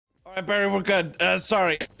All right, Barry, we're good.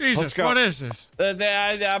 Sorry. Jesus, what is this?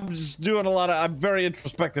 I'm just doing a lot of. I'm very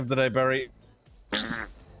introspective today, Barry.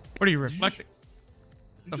 What are you reflecting?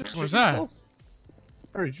 What was that? that?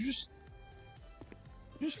 Barry, did you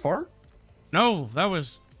just fart? No, that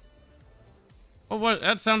was. Oh, what?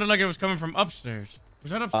 That sounded like it was coming from upstairs.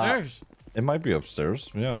 Was that upstairs? It might be upstairs.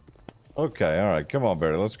 Yeah. Okay. All right. Come on,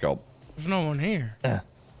 Barry. Let's go. There's no one here. There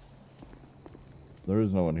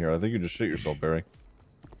is no one here. I think you just shit yourself, Barry.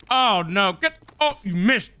 Oh no! Oh, you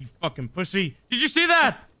missed, you fucking pussy! Did you see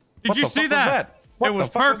that? Did you see that? It was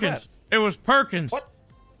Perkins. It was Perkins. What?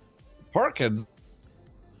 Perkins?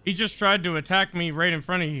 He just tried to attack me right in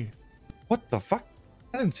front of you. What the fuck?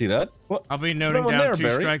 I didn't see that. What? I'll be noting down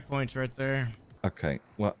 2 strike points right there. Okay.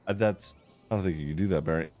 Well, that's. I don't think you can do that,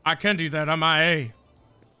 Barry. I can do that. I'm IA.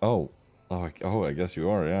 Oh, I guess you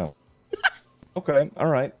are. Yeah. Okay. All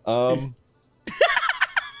right.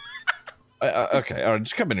 Okay. All right.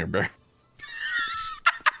 Just come in here, Barry.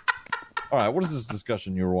 All right. What is this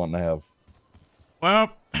discussion you were wanting to have? Well,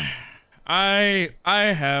 I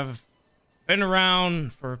have been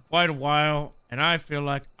around for quite a while, and I feel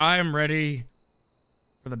like I am ready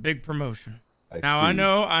for the big promotion. I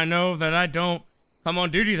know that I don't come on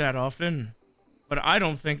duty that often, but I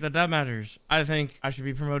don't think that matters. I think I should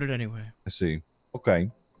be promoted anyway. I see. Okay.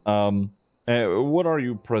 What are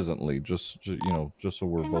you presently? Just so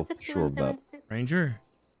we're both sure of that. Ranger.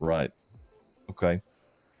 Right. Okay.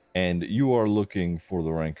 And you are looking for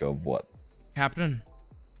the rank of what? Captain.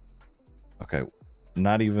 Okay.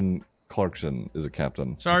 Not even Clarkson is a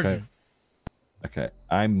captain. Sergeant. Okay.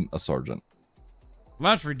 I'm a sergeant.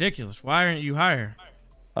 Well, that's ridiculous. Why aren't you higher?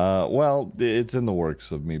 Well, it's in the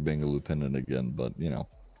works of me being a lieutenant again, but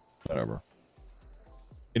whatever.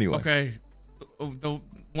 Anyway. Okay. The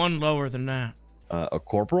one lower than that. A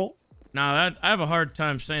corporal? Nah, I have a hard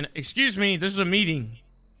time saying it. Excuse me, this is a meeting.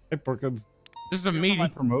 Hey, Perkins. This is a meeting. My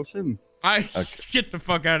promotion. Okay. Get the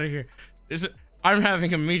fuck out of here. I'm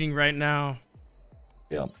having a meeting right now.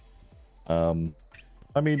 Yeah.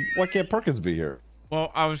 I mean, why can't Perkins be here?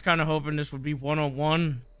 Well, I was kind of hoping this would be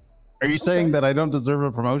one-on-one. Are you saying that I don't deserve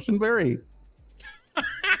a promotion, Barry? Is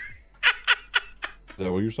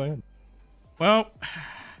that what you're saying? Well,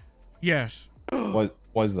 yes.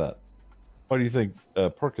 Why is that? Why do you think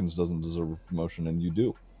Perkins doesn't deserve a promotion and you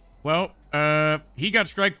do? Well, he got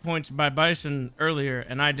strike points by Bison earlier,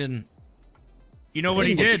 and I didn't. You know what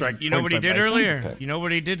he did? You know what he did earlier? Okay. You know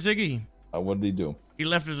what he did, Ziggy? What did he do? He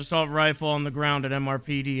left his assault rifle on the ground at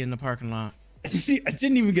MRPD in the parking lot. I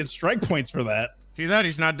didn't even get strike points for that. See that?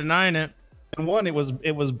 He's not denying it. And one, it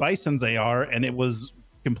was Bison's AR, and it was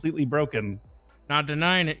completely broken. Not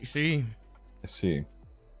denying it, you see. I see.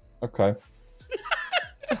 Okay.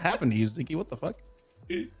 What happened to you, Ziggy? What the fuck?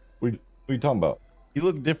 What are you talking about? You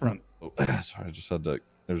look different. Oh, sorry, I just had to.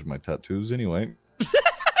 There's my tattoos anyway.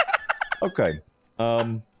 Okay.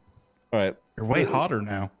 All right. You're way hotter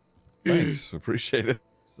now. Thanks. Appreciate it.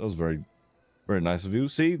 That was very, very nice of you.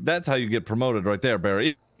 See, that's how you get promoted right there,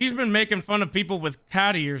 Barry. He's been making fun of people with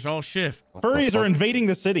cat ears all shift. Furries are invading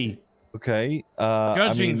the city. Okay.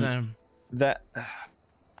 Judging them.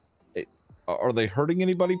 Are they hurting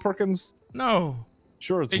anybody, Perkins? No.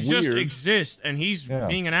 Sure, it's they weird. They just exist, and he's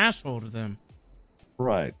being an asshole to them.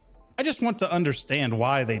 Right. I just want to understand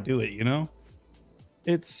why they do it, I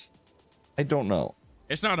don't know.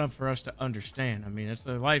 It's not up for us to understand. I mean, it's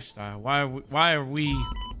their lifestyle. Why are we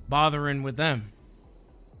bothering with them?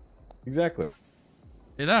 Exactly.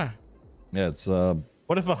 See that? Yeah, it's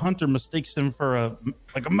What if a hunter mistakes them for a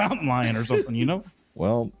mountain lion or something,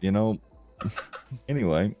 Well,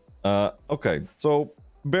 anyway. Okay. So,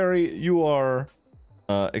 Barry, you are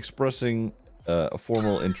expressing a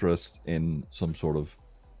formal interest in some sort of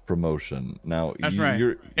promotion. Now, that's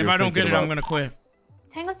right. If I don't get it, I'm going to quit.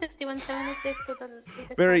 Tango 6176 to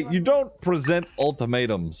the Barry, you don't present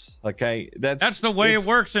ultimatums, okay? That's the way it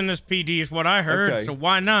works in this PD, is what I heard. Okay. So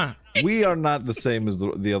why not? We are not the same as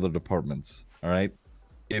the other departments, all right?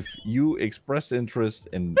 If you express interest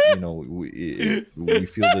and we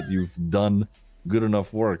feel that you've done good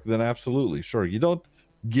enough work, then absolutely, sure. You don't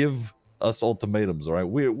give us ultimatums, all right?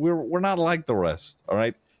 We're not like the rest, all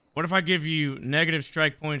right? What if I give you negative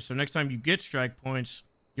strike points, so next time you get strike points,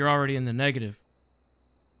 you're already in the negative?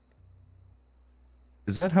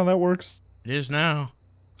 Is that how that works? It is now.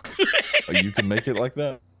 You can make it like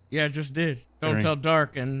that? Yeah, just did. Don't tell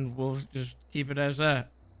Dark, and we'll just keep it as that.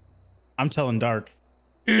 I'm telling Dark.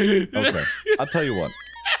 Okay. I'll tell you what.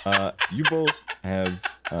 You both have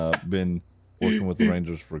been working with the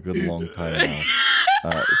Rangers for a good long time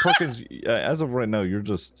now. Perkins, as of right now, you're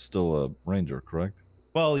just still a Ranger, correct?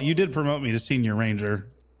 Well, you did promote me to Senior Ranger.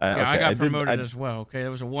 I got promoted as well. Okay, it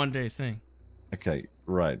was a one-day thing. Okay,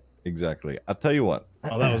 right, exactly. I'll tell you what.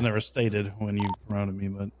 Well, that was never stated when you promoted me,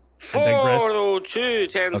 but I digress. 402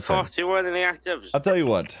 1041 in the actives. I'll tell you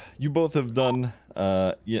what. You both have done,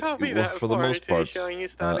 for the most part,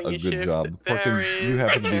 a good job. Perkins, you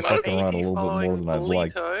happen to be fucking around a little bit more than I'd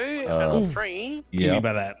like. What do you mean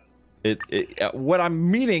by that? What I'm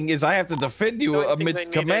meaning is I have to defend you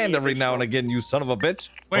amidst command every now and again, you son of a bitch.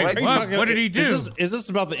 Wait, right? what did he do? Is this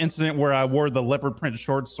about the incident where I wore the leopard print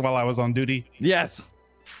shorts while I was on duty? Yes.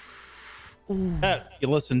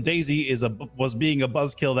 Listen, Daisy was being a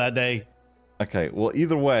buzzkill that day. Okay, well,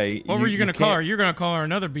 either way. What were you gonna call her? You're gonna call her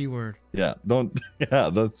another B word. Yeah,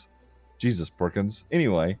 that's Jesus, Perkins.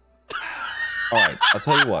 Anyway, all right, I'll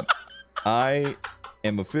tell you what. I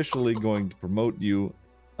am officially going to promote you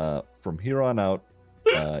from here on out.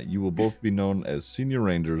 You will both be known as Senior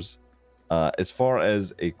Rangers. As far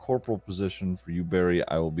as a corporal position for you, Barry,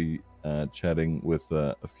 I will be chatting with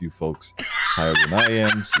a few folks higher than I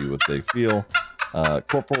am, see what they feel.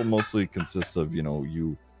 Corporal mostly consists of,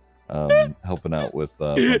 you helping out with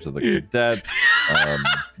a bunch of the cadets,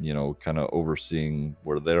 kind of overseeing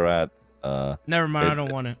where they're at. Never mind, I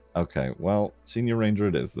don't want it. Okay, well, Senior Ranger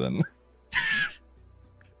it is then.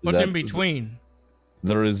 What's in between?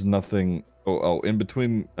 There is nothing. Oh, in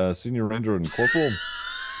between Senior Ranger and Corporal?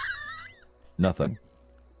 Nothing.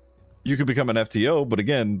 You could become an FTO, but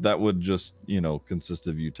again, that would just, consist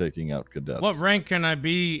of you taking out cadets. What rank can I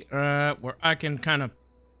be where I can kind of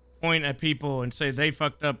point at people and say they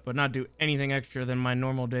fucked up, but not do anything extra than my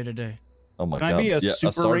normal day-to-day? Oh my God. God. Can I be a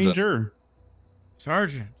Super Ranger?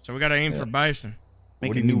 Sergeant. So we got to aim for Bison.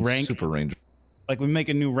 Make a new rank. Super Ranger. Like we make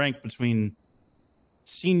a new rank between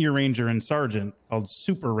Senior Ranger and Sergeant called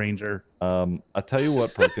Super Ranger. I tell you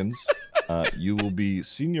what, Perkins, you will be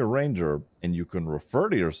Senior Ranger, and you can refer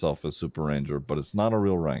to yourself as Super Ranger, but it's not a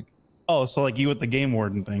real rank. Oh, so like you with the game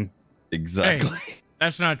warden thing. Exactly. Hey,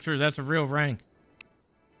 that's not true. That's a real rank.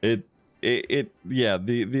 The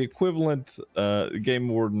equivalent game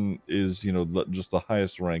warden is, just the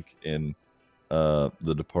highest rank in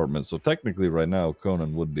the department. So technically right now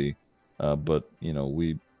Conan would be, but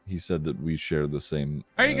he said that we share the same.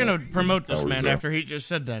 How are you going to promote this man after he just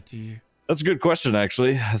said that to you? That's a good question,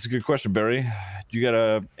 actually. That's a good question, Barry. Do you got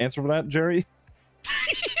an answer for that, Jerry?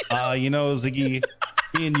 Ziggy,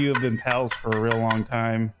 me and you have been pals for a real long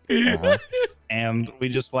time. And we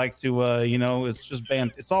just like to, it's just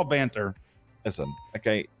it's all banter. Listen,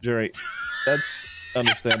 okay, Jerry, that's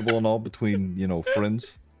understandable and all between,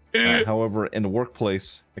 friends. However, in the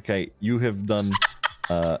workplace, okay, you have done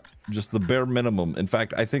just the bare minimum. In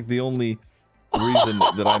fact, I think the only reason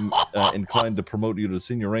that I'm inclined to promote you to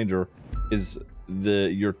Senior Ranger is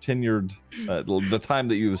your tenured, the time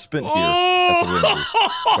that you've spent here at the Rangers.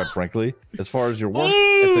 Quite frankly, as far as your work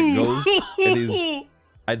ethic goes, it is,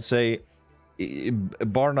 I'd say,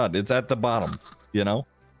 bar none, it's at the bottom. I'm looking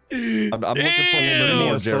for a little bit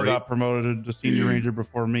more, Jerry. Still got promoted to Senior Ranger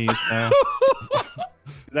before me. So.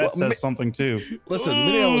 That says something too. Listen,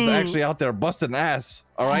 Minio was actually out there busting ass.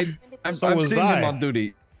 All right, I've seen him on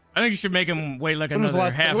duty. I think you should make him wait like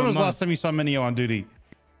another half a month. When was the last time you saw Minio on duty?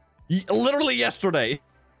 Literally yesterday. I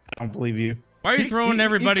don't believe you. Why are you throwing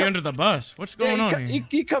everybody under the bus? What's going on here?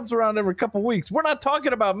 He comes around every couple weeks. We're not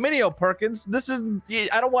talking about Minio, Perkins. This is.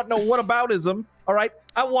 I don't want no whataboutism. All right,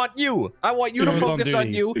 I want you. I want you to focus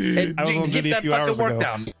on you and get that fucking work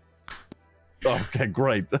down. Okay,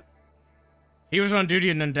 great. He was on duty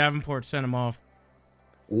and then Davenport sent him off.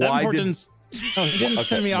 Why he didn't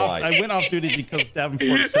send me off. I went off duty because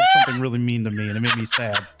Davenport said something really mean to me and it made me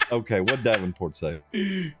sad. Okay, what Davenport say?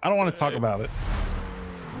 I don't want to talk about it.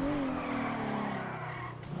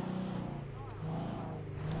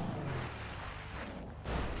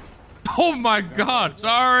 Oh my God!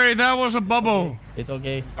 Sorry, that was a bubble. It's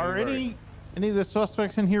okay. Are any of the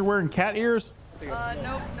suspects in here wearing cat ears?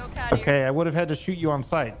 Nope, no cat ears. Okay, I would have had to shoot you on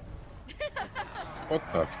sight. What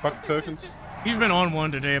the fuck, Perkins? He's been on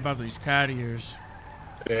one today about these cat ears.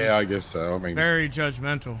 Yeah, I guess so. I mean, very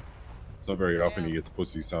judgmental. It's not very often he gets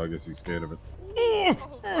pussy, so I guess he's scared of it.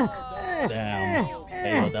 Damn.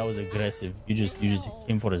 Hey, that was aggressive. You just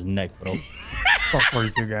came for his neck, bro. Fuck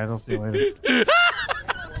 42, guys. I'll see you later.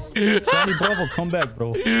 Johnny Bravo, come back, bro.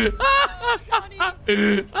 All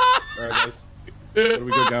right, guys. What do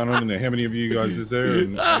we go down on in there? How many of you guys is there?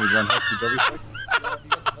 And only one hostage, obviously.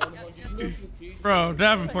 Bro,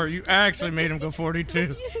 Davenport, you actually made him go 42.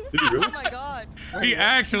 Did he really? Oh my God. He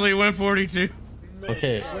actually went 42.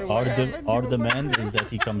 Okay, our demand is that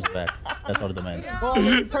he comes back. That's our demand. Well,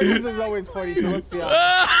 Perkins is always 42. Let's see.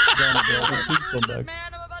 Johnny Bravo, please come back.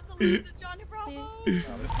 Man, I'm about to lose to Johnny Bravo.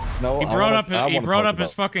 No, He brought up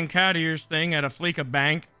his fucking cat ears thing at a Fleeca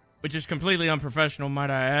bank, which is completely unprofessional, might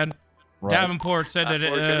I add. Right. Davenport said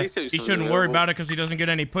that he shouldn't worry about it because he doesn't get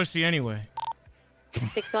any pussy anyway.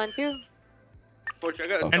 612.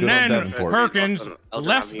 And then Perkins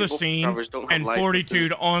left the scene and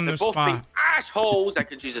 42'd on the spot. Assholes that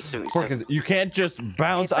could use a suit. Perkins, you can't just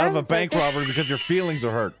bounce out of a bank robbery because your feelings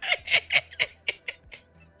are hurt.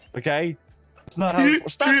 Okay? It's not how.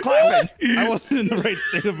 Stop clapping! I wasn't in the right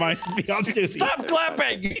state of mind to be on duty. Stop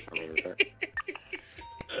clapping!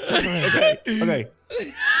 Okay.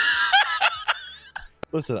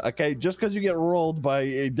 Listen, okay, just because you get rolled by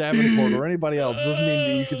a Davenport or anybody else doesn't mean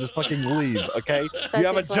that you can just fucking leave, okay? You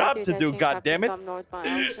have a job to do, goddammit!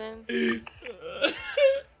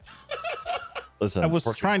 Listen, I was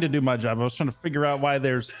trying to do my job. I was trying to figure out why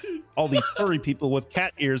there's all these furry people with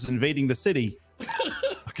cat ears invading the city.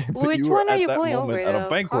 Okay, but you were at that moment at a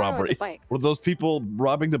bank robbery. Were those people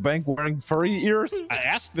robbing the bank wearing furry ears? I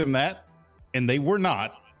asked them that, and they were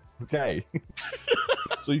not. Okay.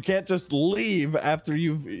 So you can't just leave after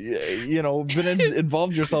you've, been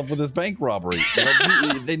involved yourself with this bank robbery.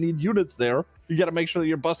 They need units there. You got to make sure that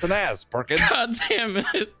you're busting ass, Perkins. God damn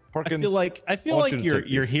it. Perkins, I feel like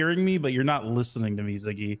you're hearing me, but you're not listening to me,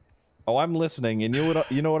 Ziggy. Oh, I'm listening, and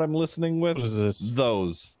you know what I'm listening with? What is this?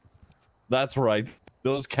 Those. That's right.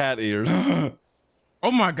 Those cat ears.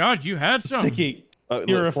 Oh my God, you had some. Ziggy,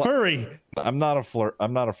 you're a furry. I'm not a furry,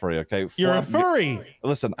 okay? You're a furry.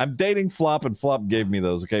 Listen, I'm dating Flop, and Flop gave me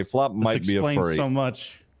those, okay? Flop might be a furry. So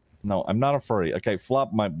much. No, I'm not a furry. Okay,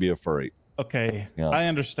 Flop might be a furry. Okay, yeah. I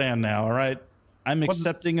understand now, all right? I'm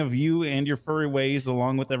accepting of you and your furry ways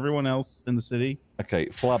along with everyone else in the city. Okay,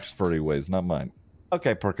 Flop's furry ways, not mine.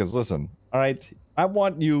 Okay, Perkins, listen. All right, I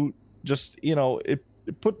want you just,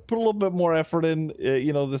 put a little bit more effort in,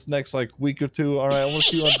 this next week or two. All right, I want to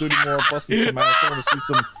see you on duty more, busting some ass. I want to see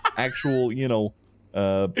some actual,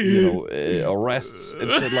 arrests and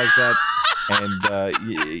shit like that.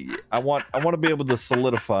 And I want to be able to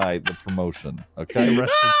solidify the promotion. Okay, I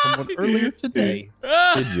arrested someone earlier today.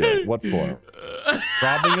 Did you? What for?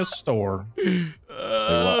 Robbing a store.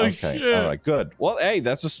 Okay, shit. All right, good. Well, hey,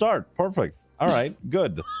 that's a start. Perfect. All right,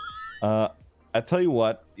 good. I tell you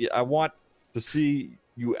what, I want to see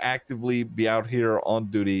you actively be out here on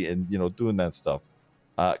duty and doing that stuff,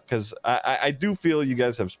 because I do feel you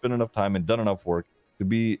guys have spent enough time and done enough work to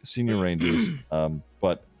be senior rangers,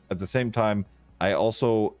 but at the same time I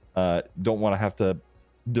also don't want to have to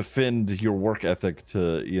defend your work ethic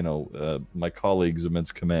to my colleagues'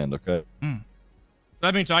 immense command. Okay.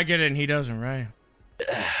 That means I get it and he doesn't, right?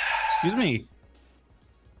 Excuse me.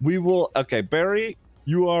 We will. Okay, Barry,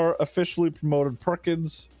 you are officially promoted.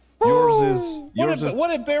 Perkins, yours is. What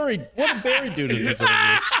did Barry do to deserve this?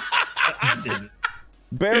 I didn't.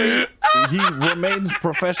 Barry, he remains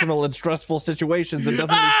professional in stressful situations and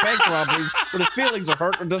doesn't leave bank robberies when his feelings are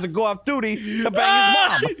hurt or doesn't go off duty to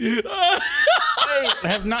bang his mom. I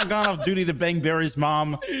have not gone off duty to bang Barry's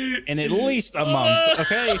mom in at least a month,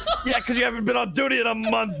 okay? Yeah, because you haven't been on duty in a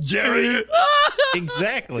month, Jerry.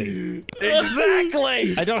 Exactly.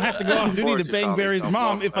 I don't have to go off duty to bang Barry's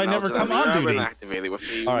mom if I never come on duty.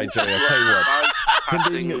 All right, Jerry, I'll tell you what.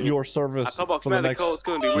 Pending your service for the next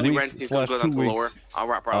week/2 weeks,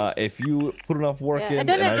 if you put enough work in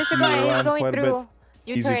and I see you around quite a bit,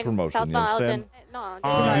 easy promotion, you understand? No, you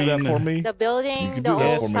can do that for me? The building, you can the do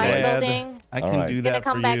that old for me, side Dad. building. I can do that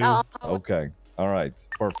for you. Okay. All right.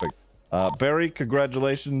 Perfect. Barry,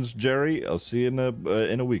 congratulations, Jerry. I'll see you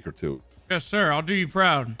in a week or two. Yes, sir. I'll do you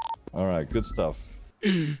proud. All right. Good stuff.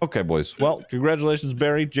 Okay, boys. Well, congratulations,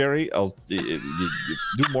 Barry. Jerry, I'll you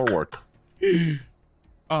do more work.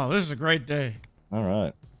 Oh, this is a great day. All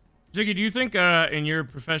right. Ziggy, do you think, in your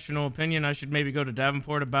professional opinion, I should maybe go to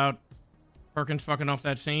Davenport about Perkins fucking off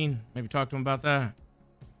that scene? Maybe talk to him about that.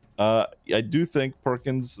 I do think,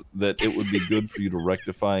 Perkins, that it would be good for you to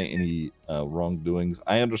rectify any wrongdoings.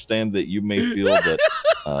 I understand that you may feel that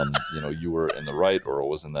you were in the right or it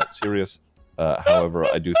wasn't that serious. However,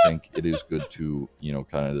 I do think it is good to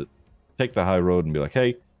kind of take the high road and be like,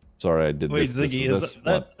 hey, sorry, I did this. Wait, Ziggy, is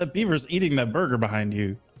that beaver's eating that burger behind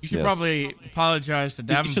you? You should probably apologize to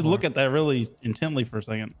Davenport. You should look at that really intently for a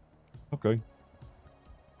second. Okay.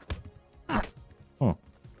 Huh.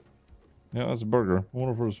 Yeah, that's a burger. I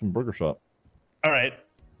wonder if it was from Burger Shop. All right.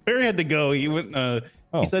 Barry had to go. He went.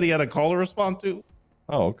 He said he had a call to respond to.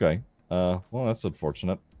 Oh, okay. Well, that's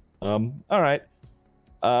unfortunate. All right.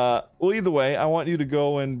 Well, either way, I want you to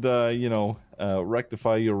go and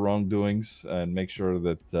rectify your wrongdoings and make sure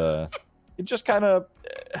that it just kind of.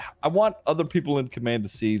 I want other people in command to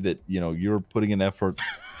see that you're putting an effort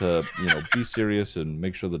to, be serious and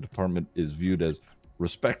make sure the department is viewed as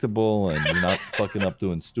respectable and you're not fucking up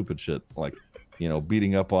doing stupid shit like,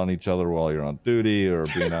 beating up on each other while you're on duty or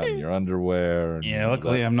being out in your underwear. And, Yeah,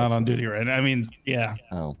 luckily I'm not on duty right now. I mean, yeah.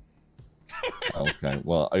 Oh. Okay.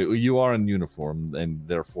 Well, you are in uniform and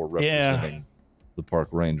therefore representing the park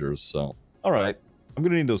rangers. So, all right. I'm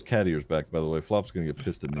gonna need those cat ears back. By the way, Flop's gonna get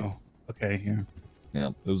pissed at me. Oh, okay. Yeah. Yeah.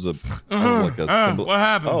 It was like a symbol. What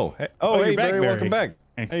happened? Oh, hey, you're back, Barry, welcome Barry.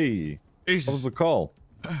 back. Hey. Jesus. What was the call?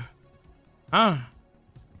 Huh?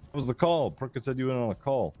 What was the call? Perkins said you went on a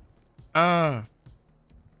call. Yeah,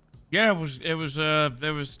 it was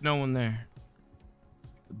there was no one there.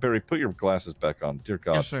 Barry, put your glasses back on. Dear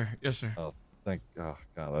God. Yes, sir. Oh, oh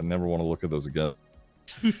God, I never want to look at those again.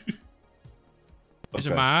 These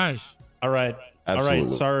are my eyes. All right. Absolutely. All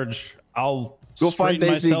right, Sarge. I'll go find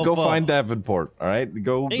Daisy. Go up. find Davenport. All right.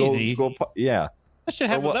 Go. Yeah. That shit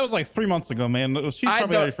happened. That was like 3 months ago, man. She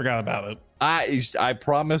probably already forgot about it. I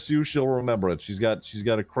promise you, she'll remember it. She's got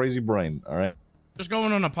a crazy brain. All right. Just going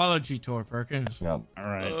on an apology tour, Perkins. Yeah. All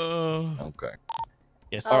right. Okay.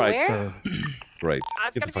 Yes. All right, where? sir. Great.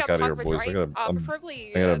 Get the fuck out of here, boys.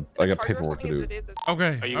 I got paperwork to do.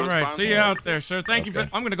 Okay. All right. See you out there, sir. Thank you.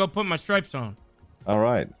 I'm gonna go put my stripes on. All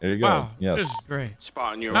right. There you go. Wow. Yes. This is great.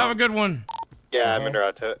 Spotting you. Have a good one. Yeah, I'm in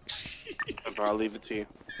route to it. I'll leave it to you.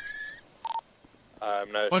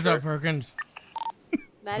 I'm not What's sure. up, Perkins?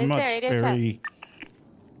 That is Much there. It is there. very.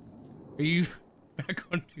 Are you back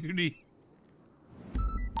on duty?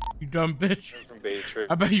 You dumb bitch. I'm from Beta Tree.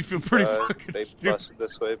 I bet you feel pretty fucking They stupid. busted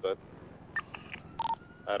this way, but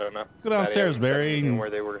I don't know. Go downstairs, Maddie hasn't said Barry, anything and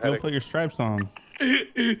where they were go heading. put your stripes on.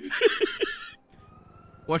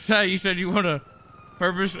 What's that? You said you want to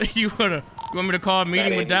you want me to call a meeting Maddie, with I need you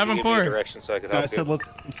to give me a Davenport? direction so I could I help said you.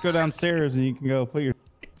 let's go downstairs and you can go put your.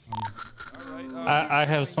 I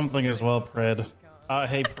have something as well, Pred.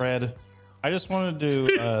 Hey, Pred. I just wanted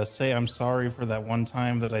to say I'm sorry for that one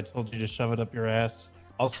time that I told you to shove it up your ass.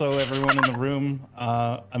 Also, everyone in the room,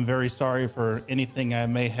 I'm very sorry for anything I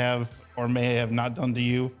may have or may have not done to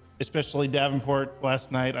you, especially Davenport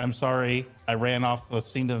last night. I'm sorry. I ran off the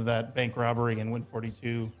scene of that bank robbery in Win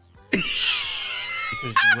 42 because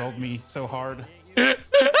you rolled me so hard.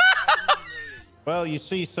 Well, you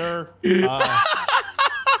see, sir,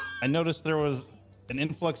 I noticed there was an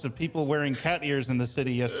influx of people wearing cat ears in the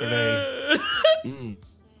city yesterday.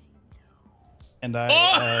 And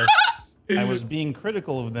I was being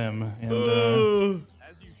critical of them. And,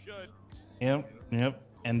 As you should. Yep.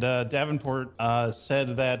 And Davenport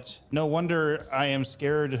said that no wonder I am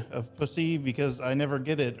scared of pussy because I never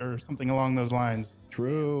get it or something along those lines.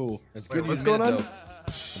 True. That's good. What's going on?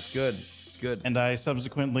 That's good. Good. And I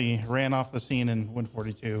subsequently ran off the scene in Win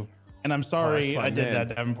 42. And I'm sorry I did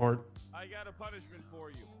that, Davenport. I got a punishment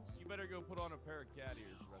for you. You better go put on a pair of cat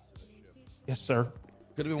ears the rest of the shift. Yes, sir.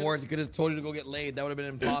 Could have been worse. He could have told you to go get laid. That would have been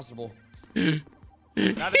impossible. He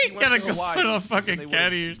gotta go put on fucking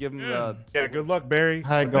cat ears. Give him yeah, good luck, Barry.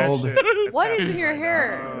 Hi, Gold. What is in your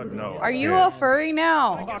hair? No. Are you a furry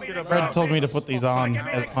now? Fred told me to put these on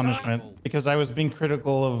as punishment because I was being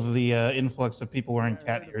critical of the influx of people wearing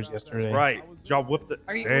cat ears yesterday. Right. Y'all whipped it.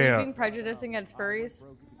 Are you being prejudiced against furries?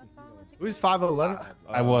 Who's 5'11"?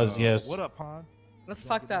 I was, yes. What up, Pon? That's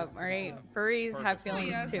fucked up, all right? Furries have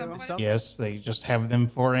feelings too. Yes, they just have them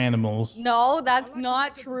for animals. No, that's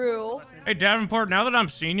not true. Hey, Davenport, now that I'm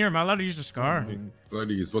senior, am I allowed to use a scar?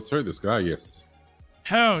 Ladies, what's her? This guy, yes.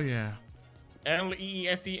 Hell yeah.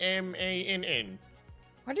 LESEMANN.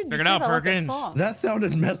 Why did you Check it say out, that like a Perkins. song? That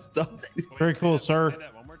sounded messed up. Very cool, sir.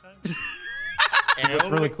 You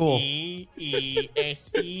look really cool.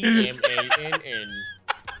 LESEMANN.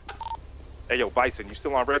 Hey, yo, Bison, you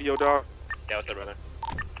still on radio, dog? Yeah, what's up, brother?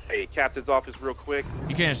 Hey, Captain's office real quick.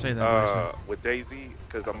 You can't say that, Bison. With Daisy,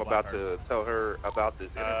 because I'm about to tell her about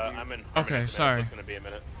this interview. I'm in. Okay, sorry. It's gonna be a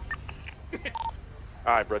minute.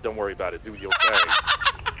 All right, bro, don't worry about it. Do your thing.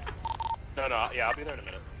 No, yeah, I'll be there in a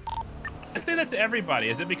minute. I say that to everybody.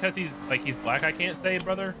 Is it because he's black? I can't say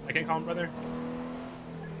brother. I can't call him brother.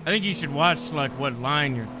 I think you should watch like what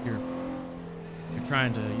line you're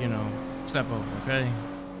trying to, step over, okay?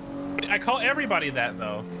 I call everybody that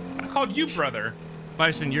though. I called you brother.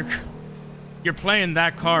 Bison, you're playing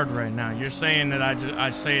that card right now. You're saying that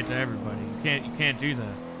I say it to everybody. You can't do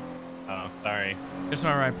that. Oh, sorry. It's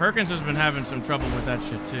all right. Perkins has been having some trouble with that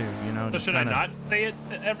shit too. So should I not say it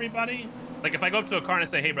to everybody? Like if I go up to a car and I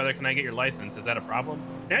say, "Hey brother, can I get your license?" Is that a problem?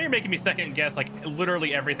 Now you're making me second guess like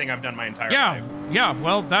literally everything I've done my entire life. Yeah.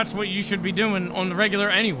 Well, that's what you should be doing on the regular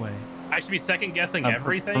anyway. I should be second guessing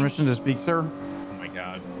everything. Permission to speak, sir. Oh my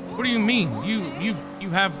god. What do you mean? You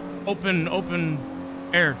have open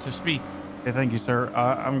air to speak. Okay, thank you, sir.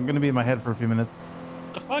 I'm gonna be in my head for a few minutes.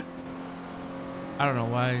 The fuck? I don't know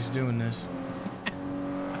why he's doing this.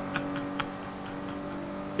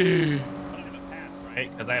 Right?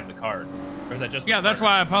 Because I have the card. Or is that just? Yeah, with that's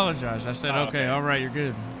Carter? why I apologize. I said, okay, all right, you're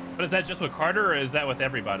good. But is that just with Carter, or is that with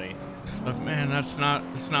everybody? Look, man, it's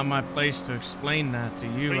not my place to explain that to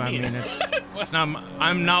you. What do you mean? It's not.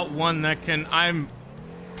 I'm not one that can. I'm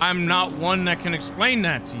not one that can explain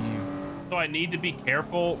that to you. So I need to be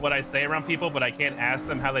careful what I say around people, but I can't ask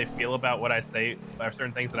them how they feel about what I say, or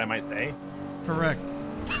certain things that I might say. Correct.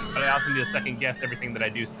 But I also need to second guess everything that I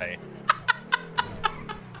do say.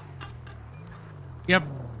 Yep.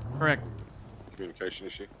 Correct. Communication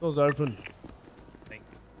issue. Door's open. Thank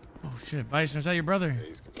you. Oh shit, Bison, is that your brother? Yeah,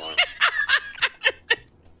 he's complying.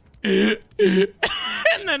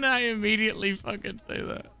 And then I immediately fucking say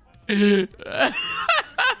that.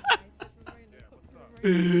 Barry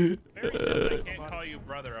says I can't call you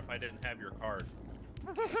brother if I didn't have your card.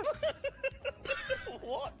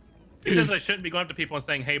 What? He says I shouldn't be going up to people and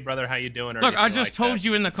saying, "Hey, brother, how you doing?" Or Look, I anything just like told that.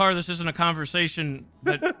 you in the car this isn't a conversation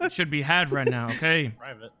that should be had right now, okay?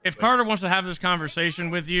 Private. If Carter wants to have this conversation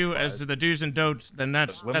with you as to the do's and don'ts, then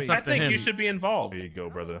that's I up to think him. you should be involved. There you go,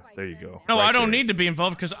 brother. There you go. No, Right I don't there. need to be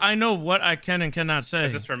involved because I know what I can and cannot say.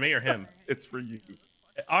 Is this for me or him? It's for you.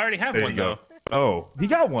 I already have There one you go. though. Oh, he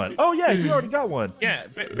got one. Oh yeah, you already got one. Yeah,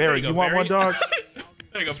 Barry, you want one, dog?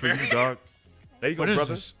 There you go, It's for Barry. you, dog. There you go, What is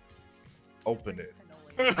brother. this? Open it.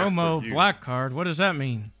 Promo for you. black card. What does that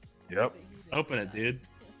mean? Yep. Open it, dude.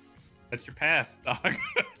 That's your pass, dog.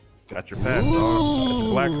 Got your pass, dog. That's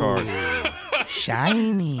your black card.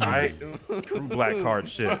 Shiny. All right. True black card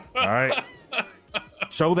shit. All right.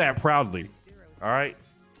 Show that proudly. All right.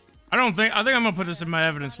 I think I'm gonna put this in my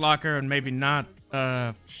evidence locker and maybe not.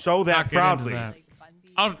 Show not that get into proudly. that.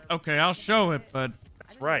 I'll show it, but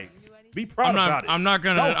That's right. Be proud about it. I'm not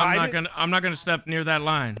Don't hide it. gonna step near that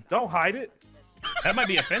line. Don't hide it. That might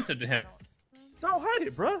be offensive to him. Don't hide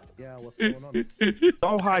it, bruh. Yeah, what's going on?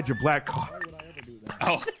 Don't hide your black card.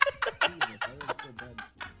 Oh.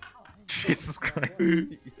 Jesus Christ.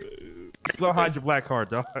 Don't hide your black card,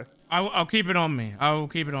 dog. I'll keep it on me. I will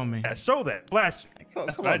keep it on me. Yeah, show that. Flash.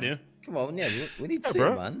 That's what I do. Come on, yeah, we need to Yeah, see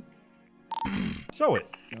bro. it, man. Show it.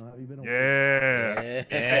 Yeah. Your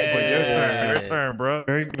turn. Your turn, bro.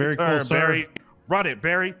 Very, very cool, sir. Barry. Run it,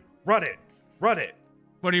 Barry. Run it. Run it.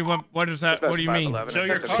 What do you want? What is that? What do you mean? Show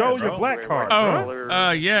your card, Show bro. your black card.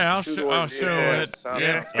 Oh, yeah. I'll show it.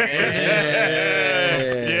 Yeah.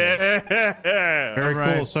 Yeah. Yeah. Very All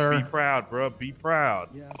right. cool, sir. Be proud, bro. Be proud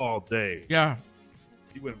all day. Yeah.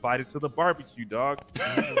 You invited to the barbecue, dog.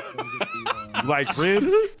 You like ribs?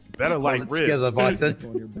 You better like ribs. Together, Bison.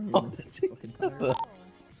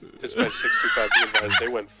 Dispatch 625 be advised, they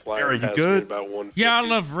went flying Barry, you past good? me about 150. Yeah, I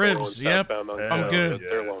love ribs. Going Yep. southbound on Yeah, I'm good.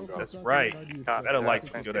 They're long gone. That's right. You better like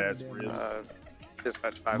some good ass ribs.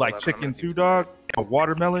 Dispatch You 511. like chicken too, dog? And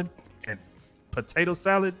watermelon and potato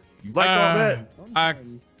salad? You like all that?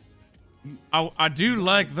 I do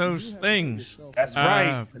like those things. That's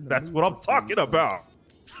right. That's what I'm talking about.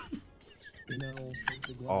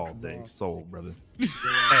 All day soul, brother. Hey,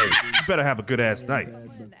 you better have a good ass night.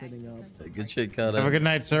 Good shit, Carter. Have a good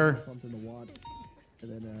night, sir.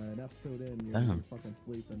 Damn. I'm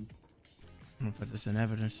gonna put this in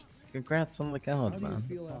evidence. Congrats on the card, man.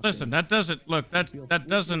 Listen, that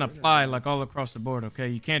doesn't apply like all across the board. Okay,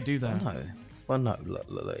 you can't do that. No. Well, no, look,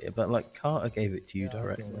 but like Carter gave it to you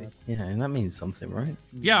directly. Yeah, and that means something, right?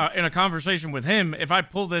 Yeah, in a conversation with him, if I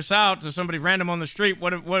pull this out to somebody random on the street,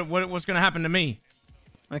 what's going to happen to me?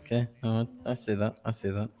 Okay, I see that. I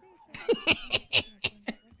see that.